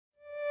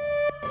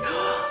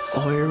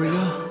Oh, here we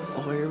go.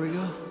 Oh, here we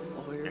go.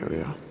 Oh, here we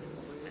go.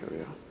 Here we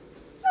go.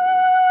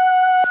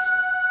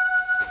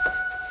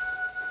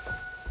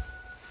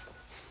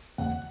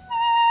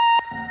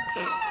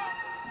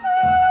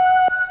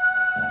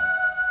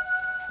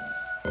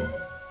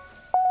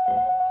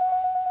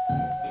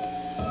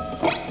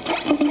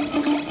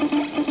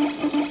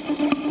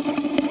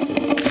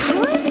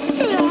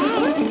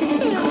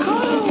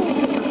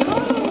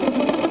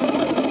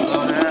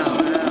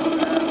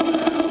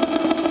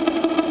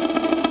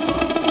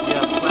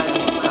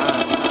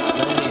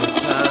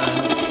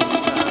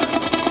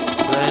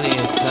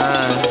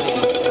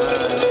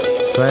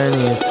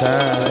 Plenty of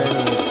time.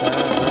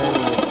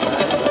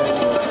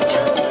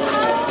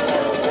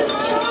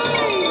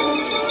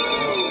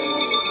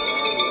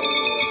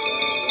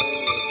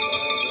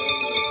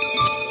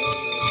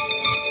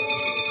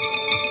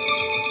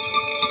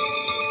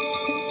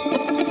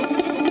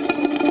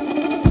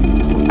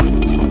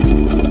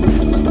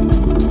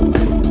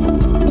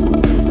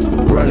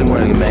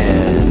 Running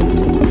man.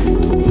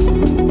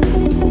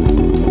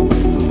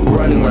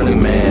 Running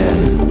man.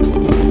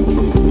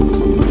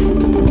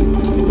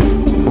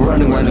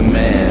 Running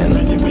man.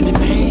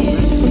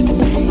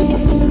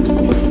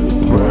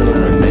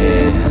 Running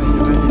man.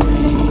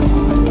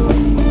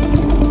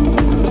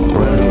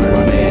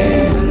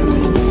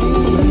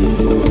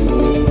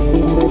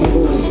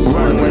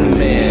 Running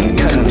man.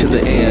 Cutting to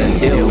the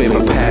end. Ill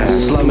vapor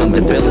past. Slumming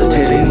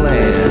debilitating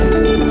land.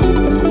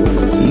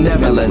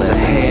 Never lends a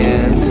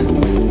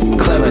hand.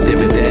 Clever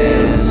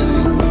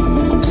dividends.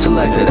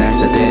 Selected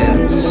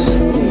accidents.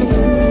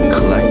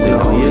 Collected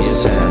all your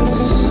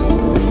sense.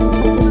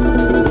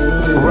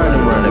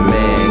 Running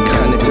man,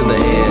 cutting to the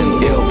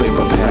end, ill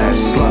vapor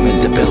past, slumming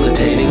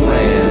debilitating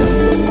land.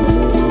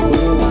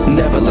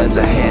 Never lends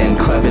a hand,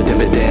 clever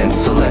dividends,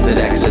 selected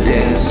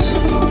accidents,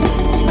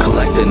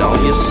 collecting all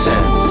your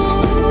sense.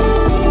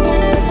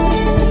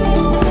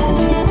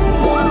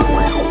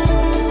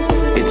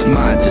 It's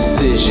my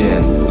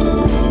decision.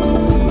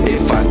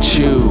 If I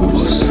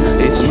choose,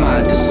 it's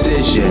my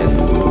decision.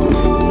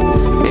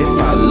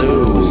 If I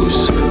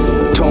lose,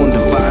 tone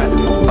divide,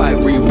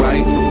 fight,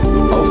 rewrite.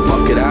 Oh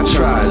fuck it, I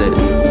tried it.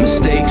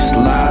 Mistakes,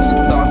 lies,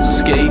 thoughts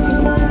escape.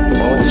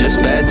 Oh, just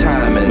bad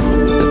timing.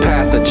 The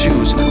path I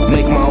choose,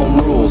 make my own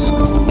rules.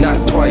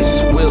 Not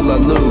twice will I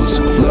lose.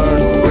 Learn,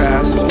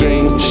 grasp,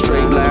 gain,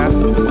 straight laugh,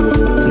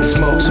 and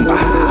smoke some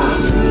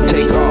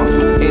take off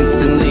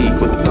instantly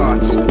with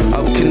thoughts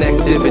of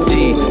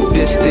connectivity.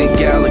 Distant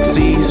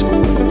galaxies,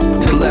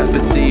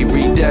 telepathy,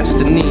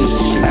 redestiny,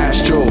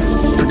 astral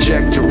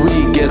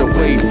trajectory. Get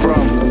away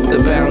from the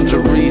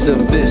boundaries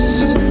of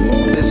this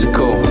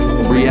physical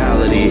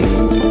reality.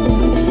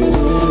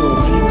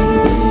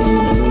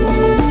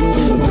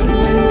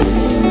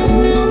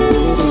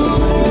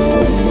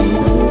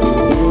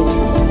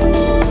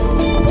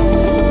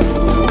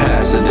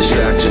 Past the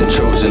distraction,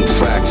 chosen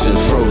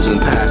fractions, frozen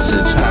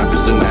passage, time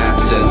presumed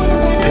absent,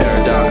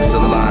 paradox,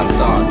 aligned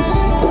thoughts,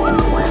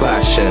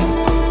 clashing,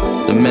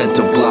 the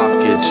mental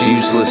blockage,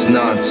 useless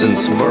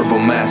nonsense, verbal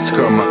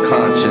massacre on my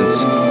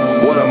conscience.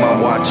 What am I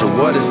watching?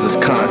 What is this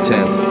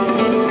content?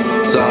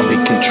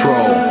 Zombie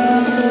control.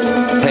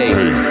 Hey,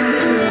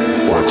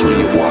 watch where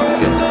you're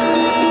walking.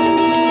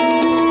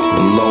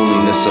 The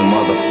loneliness of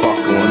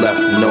motherfucker when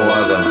left no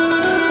other.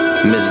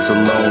 Miss a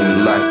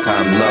lonely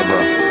lifetime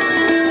lover.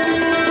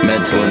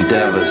 Mental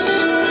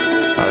endeavors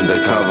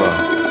undercover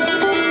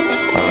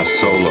on a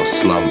solo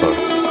slumber.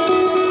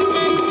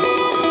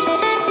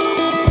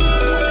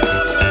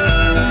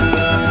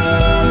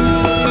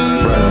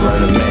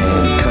 Running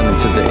man, cutting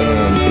to the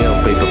end, ill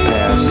vapor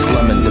past,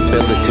 slumming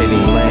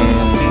debilitating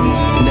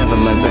land. Never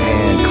lends a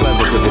hand,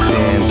 clever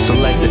dividends,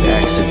 selected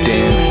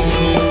accidents,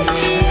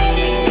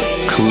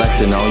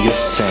 collecting all your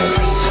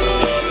sense.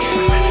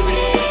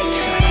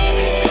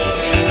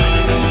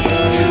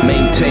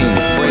 Maintain,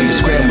 brain to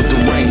scramble the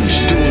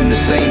range, doing the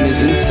same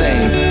is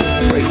insane.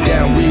 Break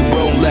down,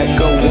 re-roll, let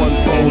go, one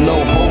phone,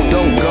 no hold,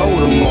 don't go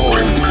to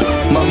mold.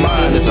 My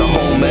mind is a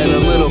home,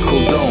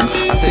 analytical dome.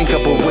 I think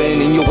up a win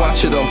and you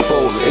watch it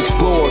unfold.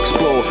 Explore,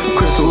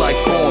 crystal-like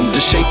form to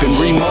shape and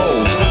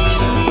remold.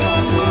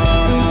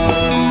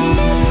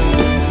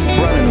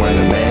 Running man,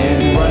 running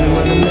man.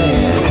 Running man,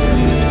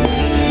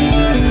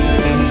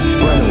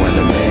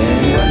 running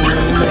man,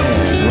 running man,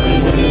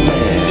 running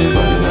man,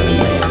 running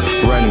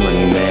man,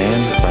 running man,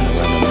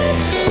 running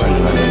man,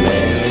 running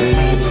man.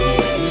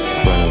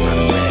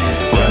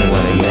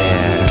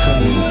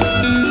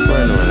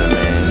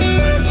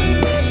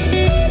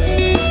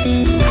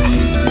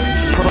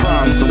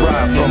 Problems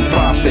derived from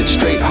profit,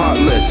 straight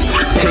heartless.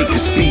 Take a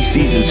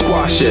species and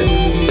squash it.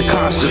 The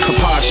cost is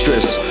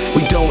preposterous.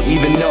 We don't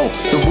even know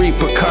the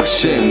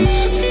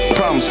repercussions.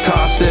 Problems,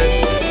 toss it.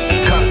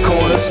 Cut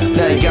corners,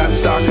 now you got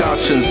stock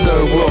options.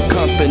 Third world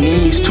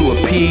companies to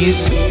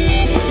appease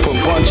for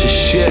a bunch of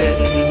shit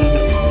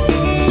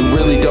we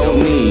really don't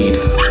need.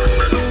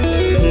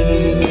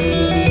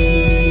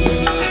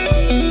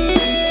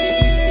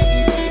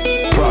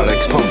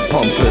 Products,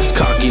 pompous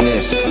cockiness.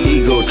 happiness,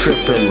 ego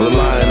tripping,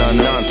 relying on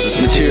nonsense,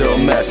 material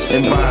mess,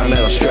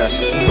 environmental stress,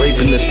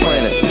 raping this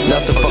planet,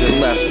 nothing fucking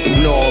left,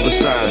 ignore all the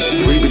signs,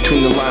 read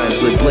between the lines,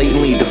 they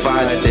blatantly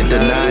divide, they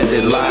deny,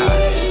 they lie,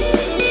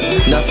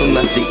 nothing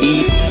left to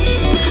eat,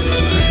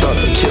 start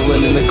the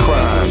killing and the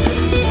crime.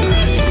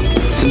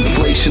 It's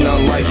inflation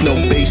on life, no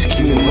basic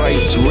human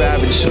rights,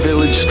 ravaged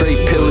village,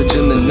 straight pillage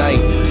in the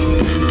night.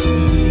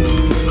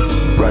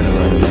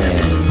 Runnin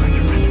Man.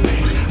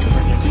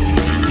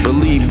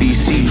 Believe these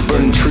seeds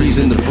burning trees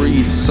in the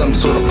breeze, some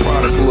sort of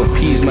product will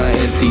appease my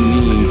empty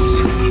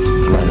needs.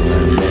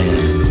 Runnin Man.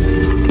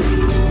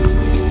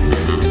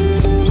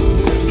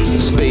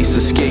 Space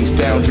escapes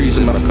boundaries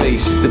in my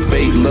face,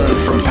 debate learn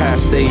from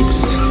past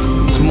apes.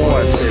 It's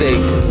more at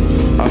stake,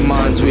 our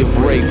minds we have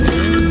raped.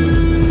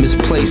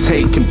 Misplaced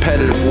hate,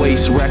 competitive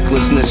waste,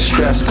 recklessness,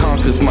 stress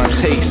conquers my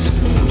taste.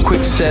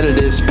 Quick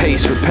sedatives,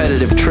 pace,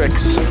 repetitive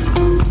tricks.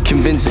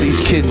 Convince these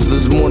kids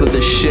there's more to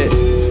this shit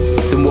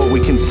than what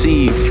we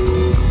conceive.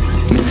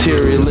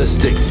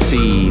 Materialistic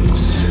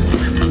seeds.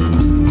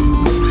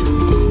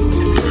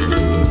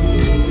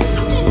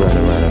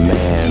 Runnin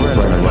Man,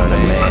 Runnin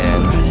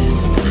Man.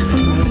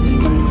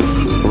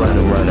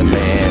 Runnin Man, Runnin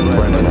Man,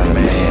 Runnin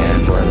Man.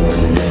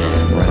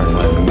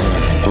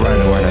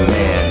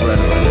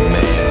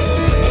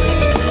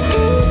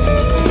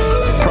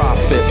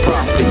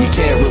 Profit, you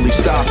can't really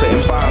stop it.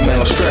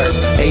 Environmental stress,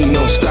 ain't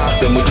no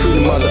stopping. We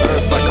treat Mother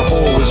Earth like a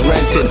whore was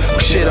rented. We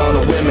shit on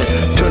the women,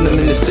 turn them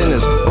into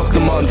sinners, hook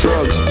them on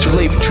drugs. Too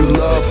late for true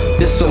love.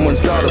 This someone's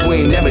daughter, we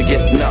ain't never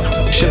getting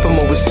up. Ship them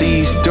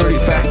overseas, dirty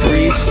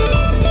factories,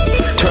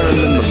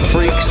 turning them to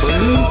freaks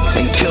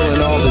and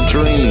killing all the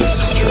dreams.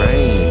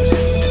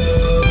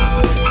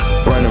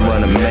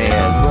 Runnin Man.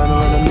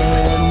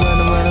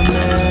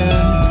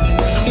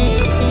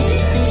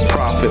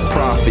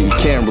 Profit, you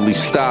can't really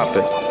stop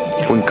it.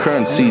 When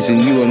currency's in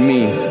you and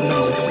me,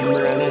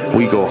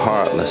 we go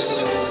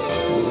heartless.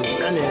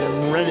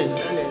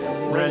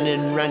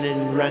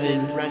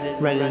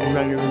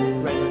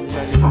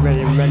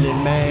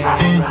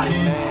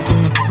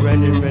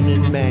 Runnin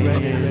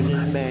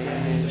Man.